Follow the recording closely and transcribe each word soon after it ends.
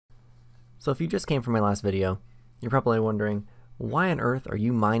So if you just came from my last video, you're probably wondering, why on earth are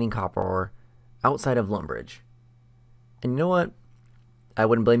you mining copper ore outside of Lumbridge? And you know what? I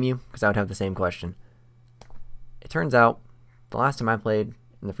wouldn't blame you, because I would have the same question. It turns out, the last time I played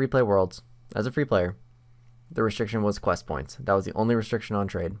in the free play worlds, as a free player, the restriction was quest points. That was the only restriction on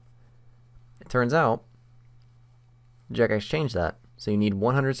trade. It turns out, Jagex changed that. So you need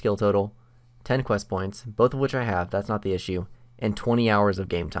 100 skill total, 10 quest points, both of which I have, that's not the issue, and 20 hours of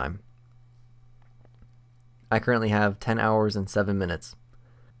game time. I currently have 10 hours and 7 minutes.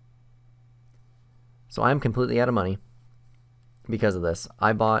 So I'm completely out of money because of this.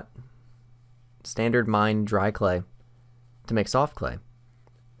 I bought standard mined dry clay to make soft clay,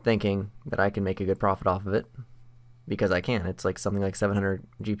 thinking that I can make a good profit off of it, because I can. It's like something like 700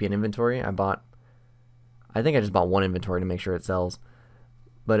 GP in inventory. I think I just bought one inventory to make sure it sells,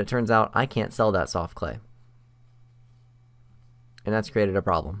 but it turns out I can't sell that soft clay. And that's created a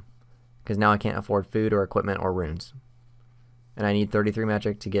problem, because now I can't afford food or equipment or runes. And I need 33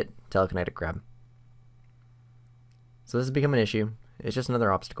 magic to get telekinetic grab. So this has become an issue. It's just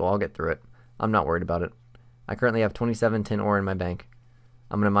another obstacle. I'll get through it. I'm not worried about it. I currently have 27 tin ore in my bank.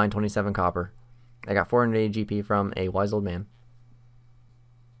 I'm going to mine 27 copper. I got 480 GP from a wise old man.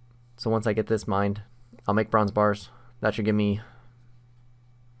 So once I get this mined, I'll make bronze bars. That should give me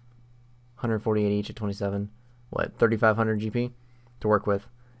 148 each at 27. What, 3,500 GP to work with?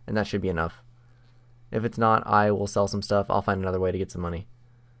 And that should be enough. If it's not, I will sell some stuff. I'll find another way to get some money.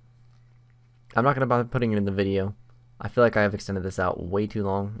 I'm not going to bother putting it in the video. I feel like I have extended this out way too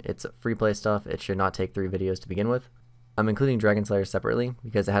long. It's free play stuff. It should not take 3 videos to begin with. I'm including Dragon Slayer separately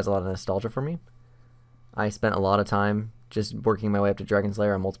because it has a lot of nostalgia for me. I spent a lot of time just working my way up to Dragon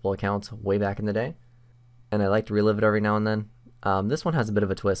Slayer on multiple accounts way back in the day, and I like to relive it every now and then. This one has a bit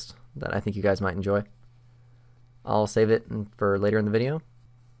of a twist that I think you guys might enjoy. I'll save it for later in the video.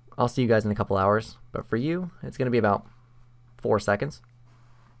 I'll see you guys in a couple hours, but for you, it's going to be about 4 seconds.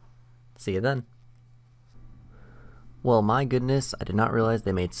 See you then. Well, my goodness, I did not realize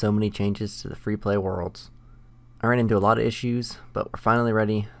they made so many changes to the free play worlds. I ran into a lot of issues, but we're finally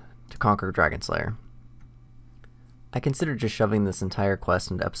ready to conquer Dragon Slayer. I considered just shoving this entire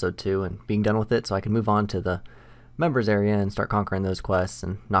quest into episode 2 and being done with it so I could move on to the members area and start conquering those quests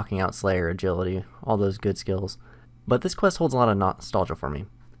and knocking out Slayer, agility, all those good skills. But this quest holds a lot of nostalgia for me.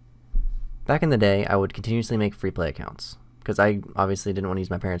 Back in the day, I would continuously make free play accounts, because I obviously didn't want to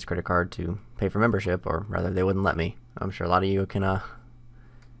use my parents' credit card to pay for membership, or rather they wouldn't let me. I'm sure a lot of you can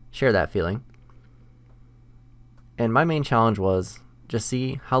share that feeling. And my main challenge was just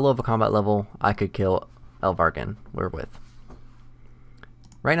see how low of a combat level I could kill Elvarg in. We're with.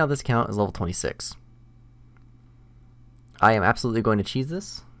 Right now this account is level 26. I am absolutely going to cheese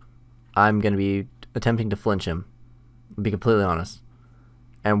this. I'm going to be attempting to flinch him, to be completely honest.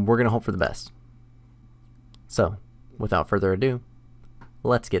 And we're going to hope for the best. So, without further ado,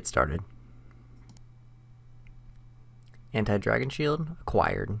 let's get started. Anti-Dragon Shield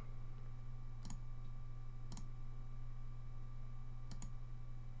acquired.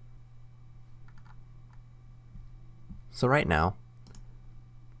 So right now,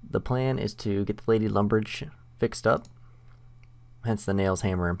 the plan is to get the Lady Lumbridge fixed up, hence the nails,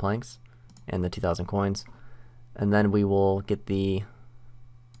 hammer, and planks, and the 2,000 coins. And then we will get the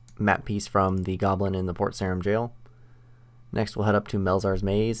map piece from the Goblin in the Port Sarim jail. Next we'll head up to Melzar's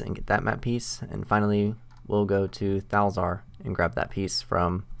Maze and get that map piece, and finally we'll go to Thalzar and grab that piece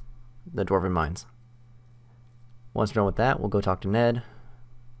from the Dwarven Mines. Once we're done with that, we'll go talk to Ned,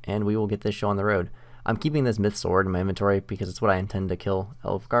 and we will get this show on the road. I'm keeping this Myth Sword in my inventory because it's what I intend to kill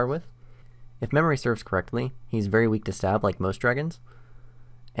Elvarg with. If memory serves correctly, he's very weak to stab like most dragons,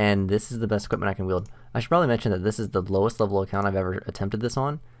 and this is the best equipment I can wield. I should probably mention that this is the lowest level account I've ever attempted this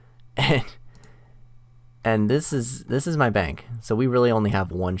on, and this is my bank, so we really only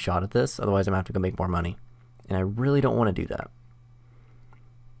have one shot at this, otherwise I'm going to have to go make more money, and I really don't want to do that.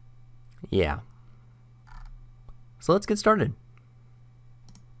 Yeah. So let's get started.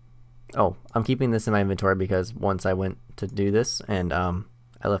 Oh, I'm keeping this in my inventory because once I went to do this and I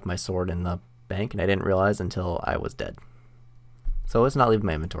left my sword in the bank and I didn't realize until I was dead. So let's not leave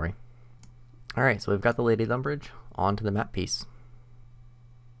my inventory. Alright, so we've got the Lady Lumbridge onto the map piece.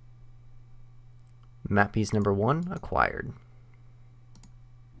 Map piece number 1 acquired.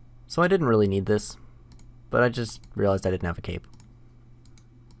 So I didn't really need this, but I just realized I didn't have a cape.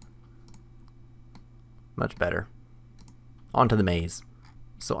 Much better. Onto the maze.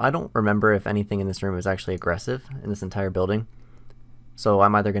 So I don't remember if anything in this room is actually aggressive in this entire building. So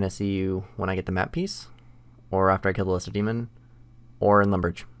I'm either going to see you when I get the map piece, or after I kill the Lesser Demon, or in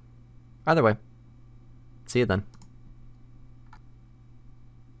Lumbridge. Either way. See you then.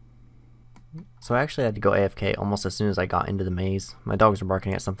 So I actually had to go AFK almost as soon as I got into the maze. My dogs were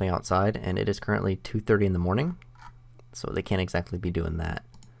barking at something outside, and it is currently 2:30 in the morning, so they can't exactly be doing that.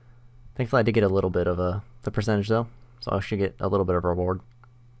 Thankfully I did get a little bit of the percentage though, so I should get a little bit of a reward.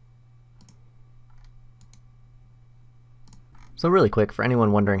 So really quick, for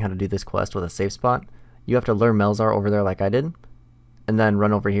anyone wondering how to do this quest with a safe spot, you have to lure Melzar over there like I did, and then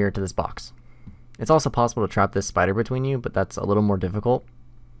run over here to this box. It's also possible to trap this spider between you, but that's a little more difficult,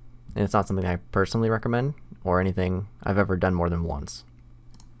 and it's not something I personally recommend, or anything I've ever done more than once.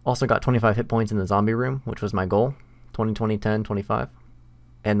 Also got 25 hit points in the zombie room, which was my goal. 20, 20, 10, 25.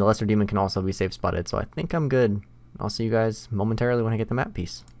 And the lesser demon can also be safe spotted, so I think I'm good. I'll see you guys momentarily when I get the map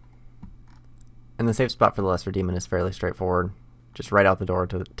piece. And the safe spot for the lesser demon is fairly straightforward. Just right out the door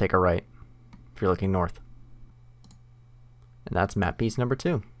to take a right, if you're looking north. And that's map piece number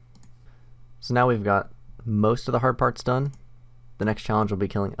 2. So now we've got most of the hard parts done. The next challenge will be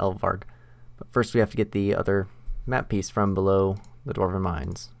killing Elvarg. But first we have to get the other map piece from below the Dwarven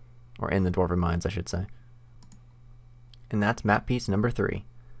Mines. Or in the Dwarven Mines, I should say. And that's map piece number 3.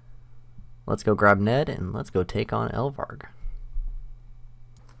 Let's go grab Ned and let's go take on Elvarg.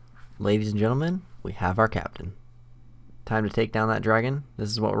 Ladies and gentlemen, we have our captain. Time to take down that dragon. This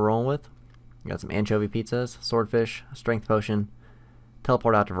is what we're rolling with. We got some anchovy pizzas, swordfish, strength potion,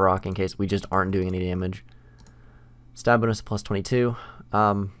 teleport out to Varrock in case we just aren't doing any damage. Stab bonus plus 22.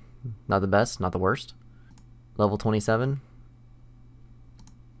 Not the best, not the worst. Level 27.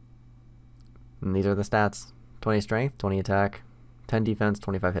 And these are the stats. 20 strength, 20 attack, 10 defense,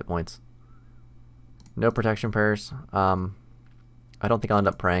 25 hit points. No protection prayers. I don't think I'll end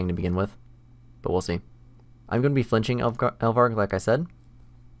up praying to begin with, but we'll see. I'm going to be flinching Elvarg, like I said.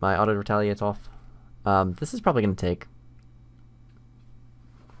 My auto retaliate's off. This is probably going to take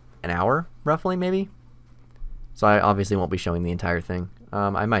an hour, roughly, maybe. So I obviously won't be showing the entire thing.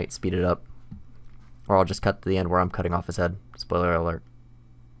 I might speed it up, or I'll just cut to the end where I'm cutting off his head. Spoiler alert.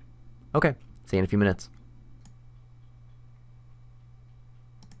 Okay, see you in a few minutes.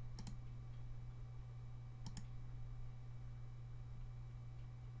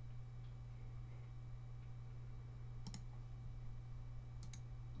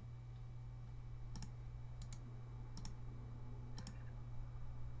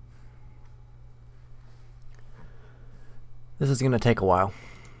 This is going to take a while.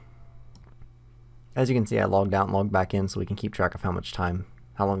 As you can see, I logged out and logged back in so we can keep track of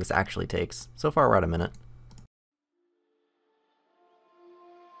how long this actually takes. So far we're at a minute.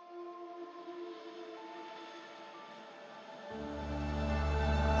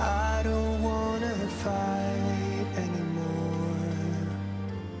 I don't wanna fight anymore.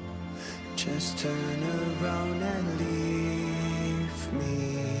 Just turn around and leave me.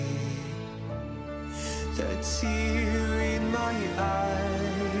 The tear in my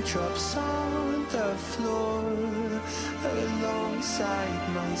eye drops on the floor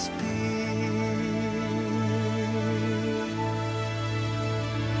alongside my spear.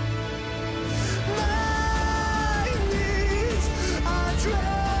 My knees are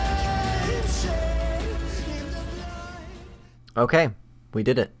drenching in the blind. Okay, we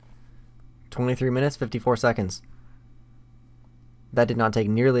did it. 23 minutes, 54 seconds. That did not take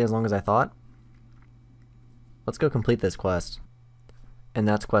nearly as long as I thought. Let's go complete this quest. And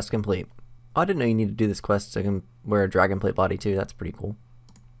that's quest complete. Oh, I didn't know you need to do this quest to wear a dragon plate body too. That's pretty cool.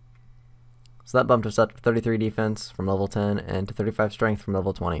 So that bumped us up to 33 defense from level 10 and to 35 strength from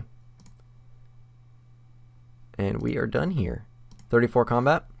level 20. And we are done here. 34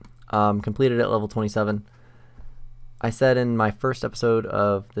 combat. Completed at level 27. I said in my first episode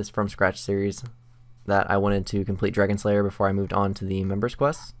of this From Scratch series that I wanted to complete Dragon Slayer before I moved on to the members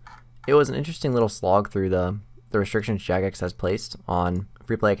quests. It was an interesting little slog through the restrictions Jagex has placed on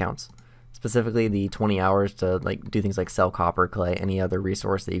free play accounts. Specifically the 20 hours to do things like sell copper, clay, any other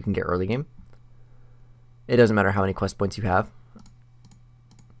resource that you can get early game. It doesn't matter how many quest points you have.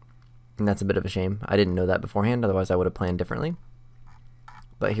 And that's a bit of a shame. I didn't know that beforehand, otherwise I would have planned differently.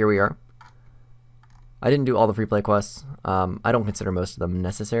 But here we are. I didn't do all the free play quests. I don't consider most of them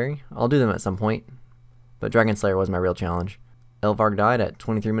necessary. I'll do them at some point. But Dragon Slayer was my real challenge. Elvarg died at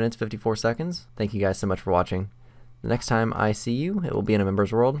 23 minutes 54 seconds. Thank you guys so much for watching. The next time I see you, it will be in a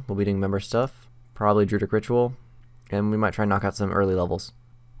members world. We'll be doing member stuff, probably Druidic Ritual, and we might try and knock out some early levels.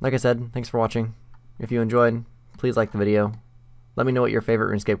 Like I said, thanks for watching. If you enjoyed, please like the video. Let me know what your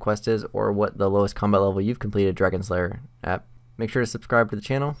favorite RuneScape quest is, or what the lowest combat level you've completed Dragon Slayer at. Make sure to subscribe to the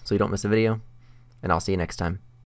channel so you don't miss a video, and I'll see you next time.